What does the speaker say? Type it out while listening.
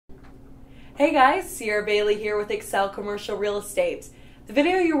Hey guys, Sierra Bailey here with Accel Commercial Real Estate. The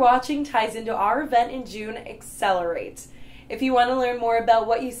video you're watching ties into our event in June, Accelerate. If you want to learn more about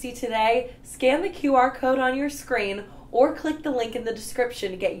what you see today, scan the QR code on your screen or click the link in the description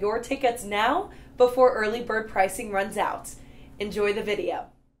to get your tickets now before early bird pricing runs out. Enjoy the video.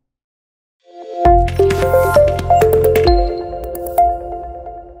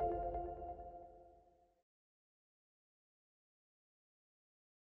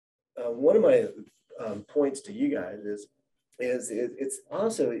 One of my points to you guys is it's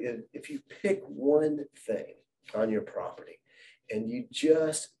also if you pick one thing on your property and you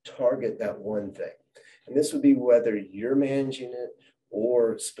just target that one thing, and this would be whether you're managing it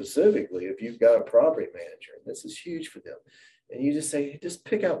or specifically if you've got a property manager, and this is huge for them, and you just say, just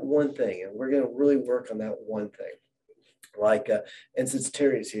pick out one thing and we're going to really work on that one thing. Like, and since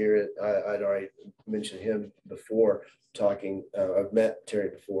Terry's here, I'd already mentioned him before talking. I've met Terry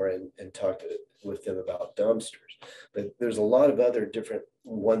before and talked with him about dumpsters, but there's a lot of other different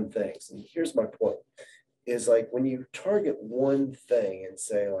one things. And here's my point is like when you target one thing and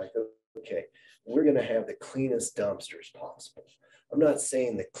say like, okay, we're going to have the cleanest dumpsters possible. I'm not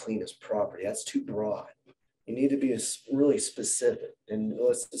saying the cleanest property. That's too broad. You need to be really specific, and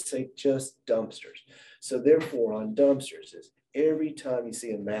let's just say just dumpsters. So therefore on dumpsters is every time you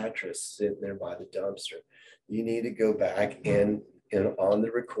see a mattress sitting there by the dumpster, you need to go back and on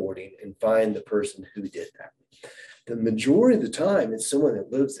the recording and find the person who did that. The majority of the time it's someone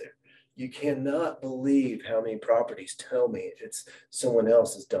that lives there. You cannot believe how many properties tell me it's someone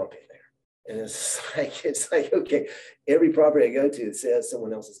else is dumping there. And it's like, okay, every property I go to that says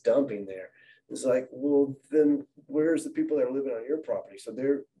someone else is dumping there. It's like, well, then where's the people that are living on your property? So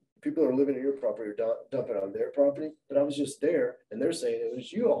people are living on your property are dumping on their property, but I was just there and they're saying it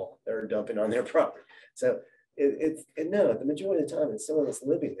was you all that are dumping on their property. So no, the majority of the time it's someone that's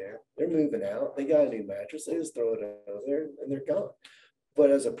living there. They're moving out. They got a new mattress. They just throw it over there and they're gone. But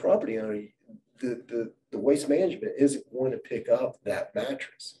as a property owner, the waste management isn't going to pick up that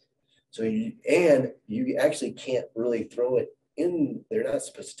mattress. So you actually can't really throw it in. They're not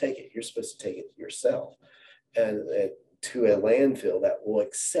supposed to take it. You're supposed to take it yourself and to a landfill that will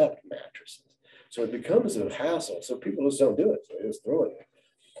accept mattresses. So it becomes a hassle. So people just don't do it. So they just throw it.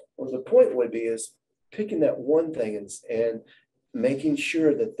 Well, the point would be is picking that one thing and making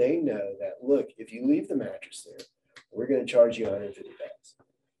sure that they know that, look, if you leave the mattress there, we're going to charge you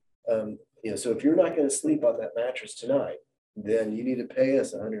 $150. So if you're not going to sleep on that mattress tonight, then you need to pay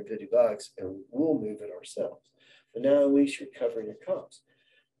us $150 and we'll move it ourselves. But now at least you're covering your costs.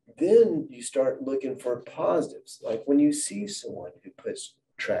 Then you start looking for positives, like when you see someone who puts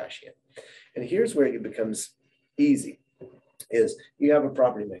trash in. And here's where it becomes easy, is you have a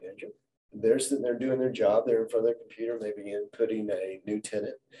property manager. They're sitting there doing their job. They're in front of their computer, maybe inputting a new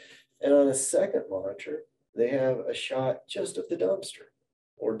tenant. And on a second monitor, they have a shot just of the dumpster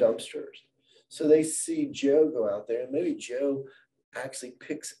or dumpsters. So they see Joe go out there, and maybe Joe actually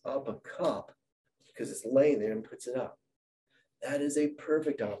picks up a cup because it's laying there and puts it up. That is a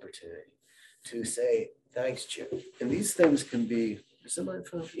perfect opportunity to say, thanks, Joe. And these things can be, is that my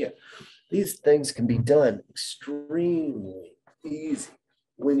phone? Yeah. These things can be done extremely easy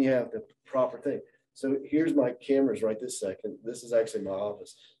when you have the proper thing. So here's my cameras right this second. This is actually my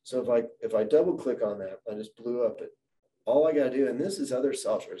office. So if I double click on that, I just blew up it. All I got to do, and this is other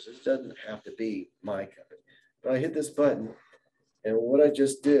softwares, this doesn't have to be my company, but I hit this button, and what I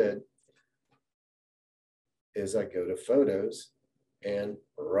just did is I go to photos, and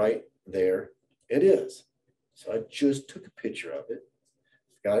right there it is. So I just took a picture of it,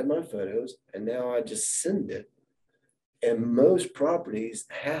 got it in my photos, and now I just send it. And most properties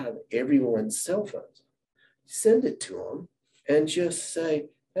have everyone's cell phones. Send it to them and just say,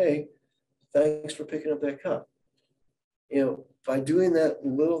 hey, thanks for picking up that cup. By doing that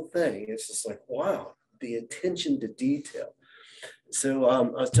little thing, it's just like, wow, the attention to detail. So I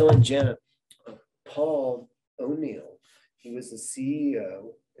was telling Jenna, Paul O'Neill, he was the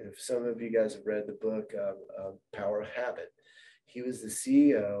CEO. If some of you guys have read the book, Power of Habit, he was the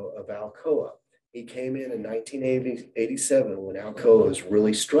CEO of Alcoa. He came in 1987 when Alcoa was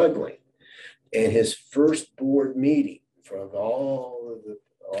really struggling. And his first board meeting from all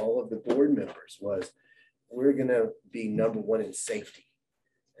of the board members was, we're going to be number one in safety.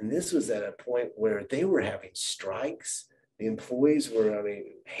 And this was at a point where they were having strikes. The employees were, I mean,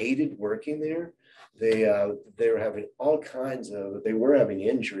 hated working there. They were having all kinds of, they were having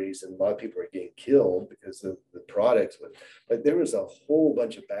injuries, and a lot of people were getting killed because of the products. But there was a whole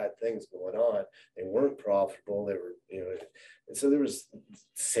bunch of bad things going on. They weren't profitable. They were, you know, and so there was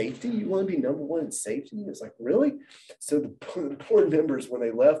safety. You want to be number one in safety? It's like, really? So the board members, when they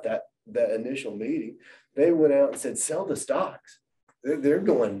left that initial meeting, they went out and said, sell the stocks. We're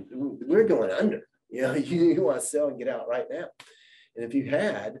going under. You know, you want to sell and get out right now. And if you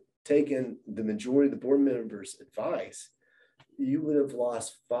had taken the majority of the board members' advice, you would have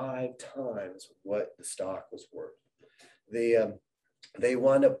lost 5 times what the stock was worth. They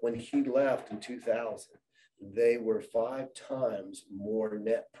wound up, when he left in 2000, they were 5 times more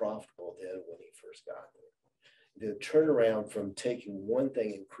net profitable than when he first got there. The turnaround from taking one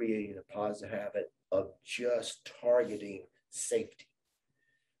thing and creating a positive habit of just targeting safety.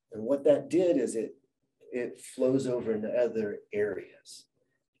 And what that did is it flows over into other areas,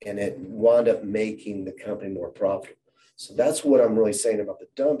 and it wound up making the company more profitable. So that's what I'm really saying about the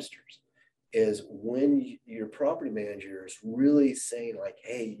dumpsters, is when your property manager is really saying like,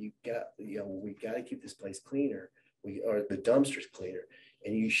 hey, we got to keep this place cleaner, or the dumpsters cleaner,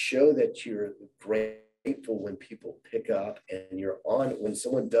 and you show that you're grateful when people pick up, and you're on when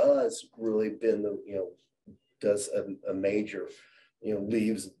someone does really does a major,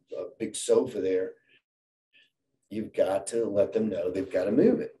 leaves a big sofa there, you've got to let them know they've got to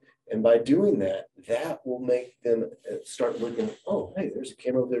move it. And by doing that, that will make them start looking, oh, hey, there's a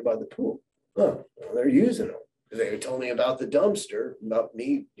camera over there by the pool. Oh, well, they're using them. They told me about the dumpster, about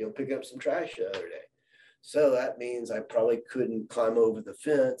me, picking up some trash the other day. So that means I probably couldn't climb over the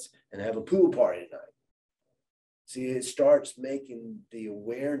fence and have a pool party tonight. See, it starts making the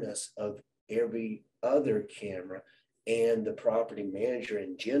awareness of every other camera and the property manager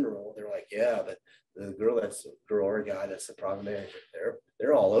in general. They're like, yeah, but the girl or guy that's the property manager,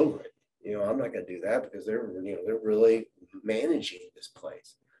 they're all over it. I'm not going to do that because they're really managing this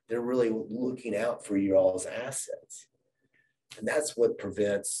place. They're really looking out for your all's assets. And that's what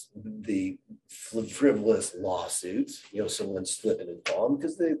prevents the frivolous lawsuits, someone slipping and falling,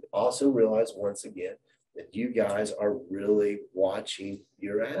 because they also realize, once again, that you guys are really watching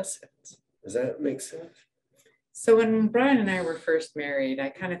your assets. Does that make sense? So when Brian and I were first married, I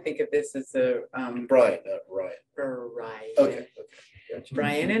kind of think of this as a Brian, not Ryan. Brian. Okay. Gotcha.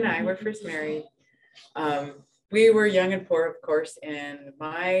 Brian and I were first married. We were young and poor, of course, and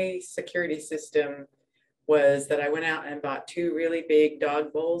my security system was that I went out and bought 2 really big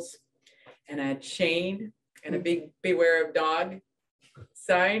dog bowls and a chain and a big beware of dog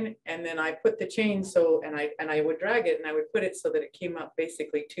sign, and then I put the chain and I would drag it, and I would put it so that it came up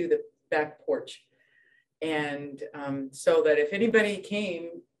basically to the back porch. And so that if anybody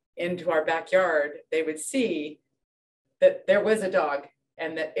came into our backyard, they would see that there was a dog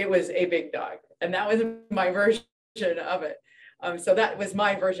and that it was a big dog. And that was my version of it. So that was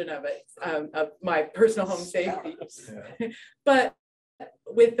my version of it, of my personal home safety. But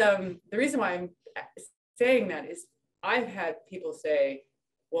with the reason why I'm saying that is I've had people say,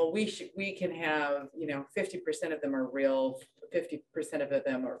 well, we can have, 50% of them are real, 50% of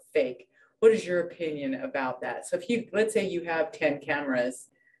them are fake. What is your opinion about that? So let's say you have 10 cameras,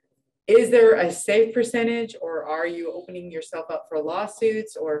 is there a safe percentage, or are you opening yourself up for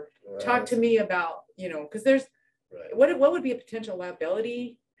lawsuits? Or talk to me about, because there's, what would be a potential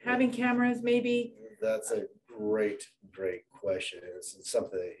liability having cameras maybe? That's a great question. It's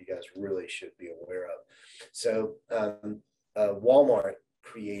something that you guys really should be aware of. So Walmart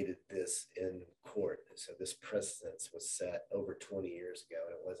created this in court. So this precedence was set over 20 years ago,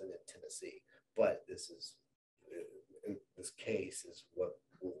 and it wasn't in Tennessee. But this case is what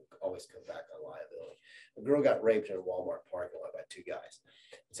will always come back on liability. A girl got raped in a Walmart parking lot by 2 guys.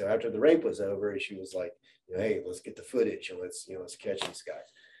 And so after the rape was over, she was like, hey, let's get the footage and let's catch these guys.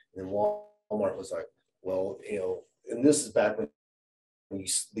 And then Walmart was like, well, and this is back when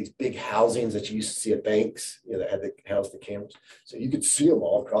these big housings that you used to see at banks, that had to house the cameras. So you could see them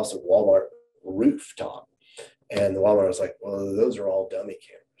all across the Walmart rooftop. And the Walmart was like, well, those are all dummy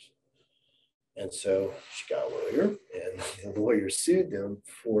cameras. And so she got a lawyer, and the lawyer sued them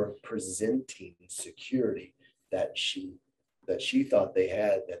for presenting security that she thought they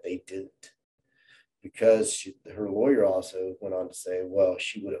had that they didn't. Because her lawyer also went on to say, well,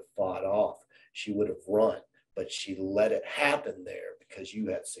 she would have fought off, she would have run, but she let it happen there because you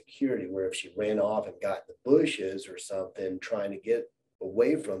had security, where if she ran off and got in the bushes or something, trying to get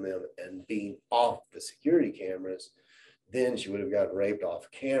away from them and being off the security cameras, then she would have gotten raped off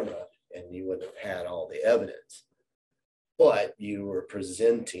camera and you wouldn't have had all the evidence. But you were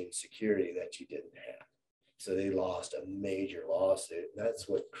presenting security that you didn't have. So they lost a major lawsuit. That's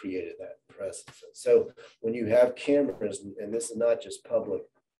what created that precedent. So when you have cameras, and this is not just public,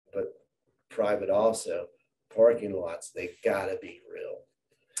 but private also, parking lots, they gotta be real.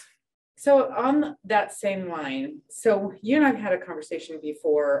 So on that same line, so you and I've had a conversation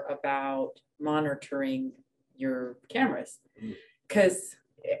before about monitoring your cameras, because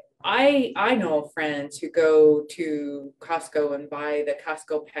I know friends who go to Costco and buy the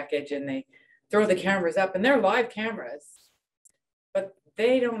Costco package and they throw the cameras up, and they're live cameras, but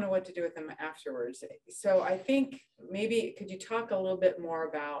they don't know what to do with them afterwards. So I think maybe could you talk a little bit more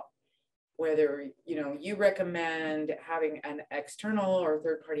about whether you recommend having an external or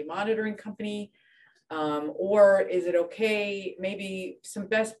third-party monitoring company, or is it okay, maybe some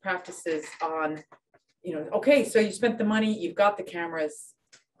best practices on, okay, so you spent the money, you've got the cameras,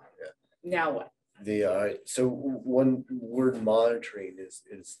 now what? So one word, monitoring,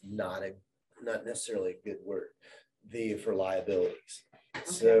 is not necessarily a good word for liabilities. Okay.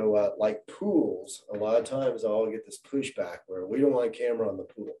 So like pools, a lot of times I'll get this pushback where we don't want a camera on the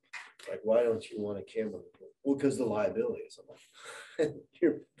pool. Like, why don't you want a camera on the pool? Well, because the liability is.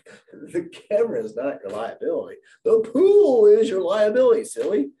 The camera is not your liability. The pool is your liability,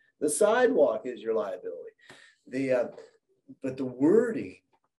 silly. The sidewalk is your liability. But the wording,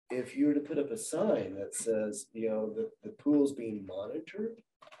 if you were to put up a sign that says, the pool's being monitored,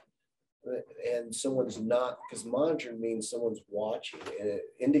 and someone's not, because monitored means someone's watching, and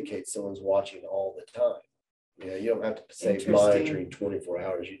it indicates someone's watching all the time. You don't have to say monitoring 24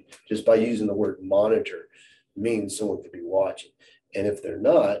 hours. Just by using the word monitor means someone could be watching. And if they're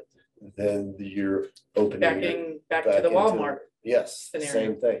not, then you're opening back to the Walmart. Yes, scenario.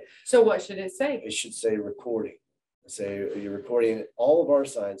 Same thing. So what should it say? It should say recording. Say you're recording. All of our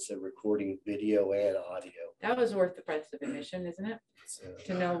signs say recording video and audio. That was worth the price of admission, isn't it?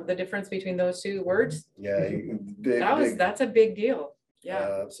 To know the difference between those two words. Yeah, that's a big deal.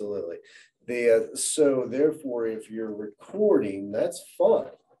 Yeah, absolutely. So therefore, if you're recording, that's fine.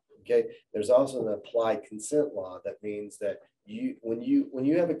 Okay. There's also an applied consent law that means that when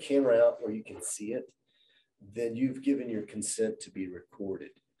you have a camera out where you can see it, then you've given your consent to be recorded.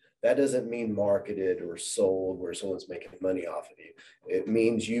 That doesn't mean marketed or sold where someone's making money off of you. It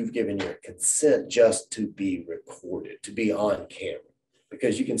means you've given your consent just to be recorded, to be on camera,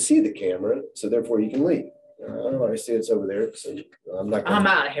 because you can see the camera, so therefore you can leave. I see it's over there, so I'm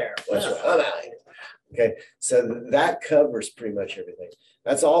out of here. That's right, I'm out of here. Okay, so that covers pretty much everything.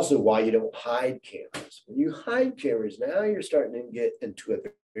 That's also why you don't hide cameras. When you hide cameras, now you're starting to get into a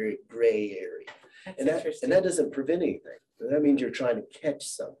very gray area. And that doesn't prevent anything. That means you're trying to catch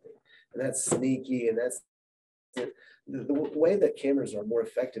something, and that's sneaky. And that's the way that cameras are more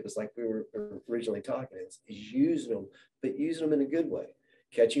effective is like we were originally talking, is using them, but using them in a good way,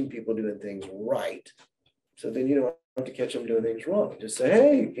 catching people doing things right. So then you don't have to catch them doing things wrong. Just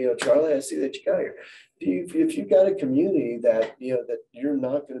say, hey, Charlie, I see that you got here. If you've got a community that, that you're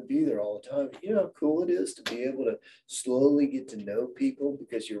not going to be there all the time, you know how cool it is to be able to slowly get to know people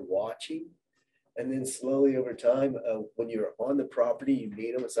because you're watching. And then slowly over time, when you're on the property, you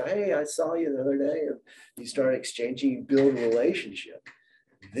meet them and say, hey, I saw you the other day. And you start exchanging, you build a relationship.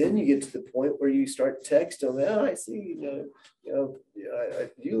 Then you get to the point where you start texting them. Oh, I see,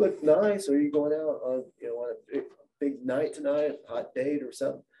 you look nice. Are you going out on, on a big night tonight, a hot date or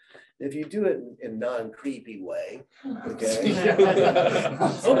something? If you do it in a non-creepy way, okay.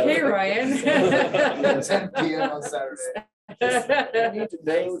 Okay, Ryan. 10 p.m. on Saturday. You need to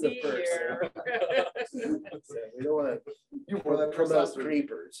know the person. We don't want to promote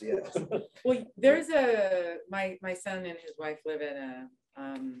creepers. Yes. Well, there's my son and his wife live in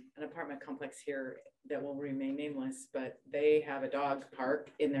an apartment complex here that will remain nameless, but they have a dog park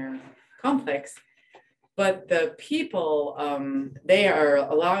in their complex. But the people, they are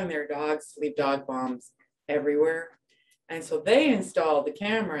allowing their dogs to leave dog bombs everywhere. And so they installed the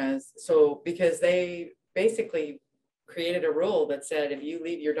cameras. So because they basically created a rule that said, if you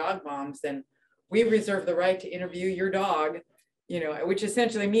leave your dog bombs, then we reserve the right to interview your dog, which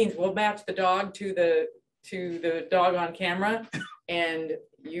essentially means we'll match the dog to the dog on camera, and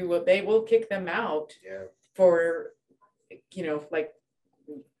they will kick them out. Yeah. For, like,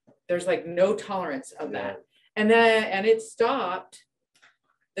 there's like no tolerance of that. And it stopped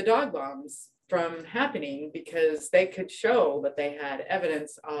the dog bombs from happening because they could show that they had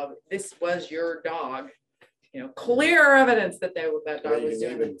evidence of this was your dog, clear evidence that that dog was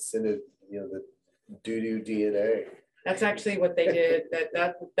doing. Even send it, the doo-doo DNA. That's actually what they did.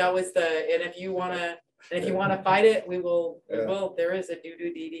 That was and if you want to fight it, we will. There is a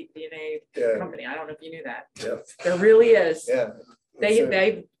doo-doo DNA company. I don't know if you knew that. Yeah. There really is. Yeah.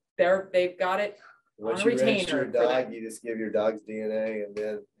 They've got it Once on a you register your retainer for that. dog, you just give your dog's DNA, and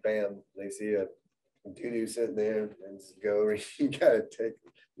then bam, they see a doo-doo sitting there, and just go. You gotta take,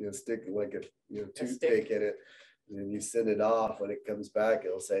 stick like a toothpick in it, and then you send it off. When it comes back,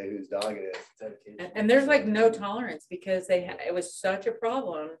 it'll say whose dog it is. And there's like no tolerance because it was such a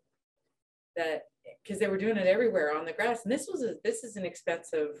problem that because they were doing it everywhere on the grass, and this is an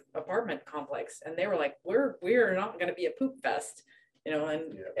expensive apartment complex, and they were like, we're not going to be a poop fest, and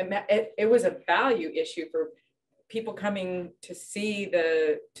it was a value issue for people coming to see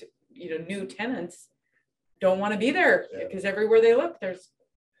the new tenants don't want to be there because everywhere they look there's.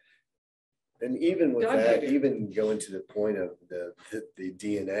 And even with dog that, doo-doo. even going to the point of the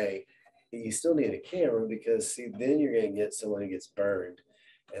DNA, you still need a camera because then you're going to get someone who gets burned.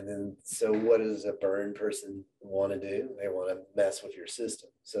 And then, so what does a burn person want to do? They want to mess with your system.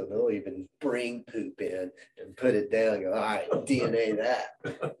 So they'll even bring poop in and put it down and go, all right, DNA that.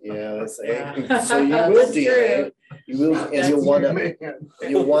 It's like, so you will DNA. You will, and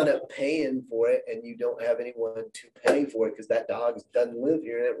you'll wind up paying for it, and you don't have anyone to pay for it because that dog doesn't live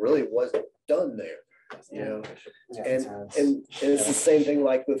here and it really wasn't done there. And it's the same thing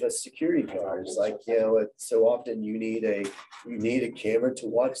like with a security guard. It's like, so often you need a camera to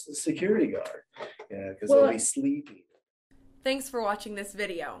watch the security guard, because they'll be sleeping. Thanks for watching this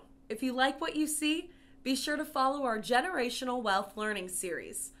video. If you like what you see, be sure to follow our Generational Wealth Learning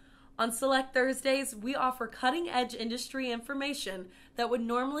series. On select Thursdays, we offer cutting-edge industry information that would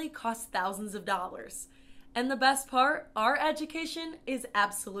normally cost thousands of dollars. And the best part, our education is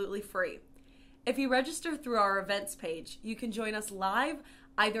absolutely free. If you register through our events page, you can join us live,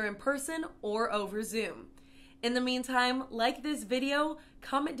 either in person or over Zoom. In the meantime, like this video,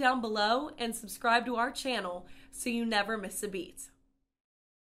 comment down below, and subscribe to our channel so you never miss a beat.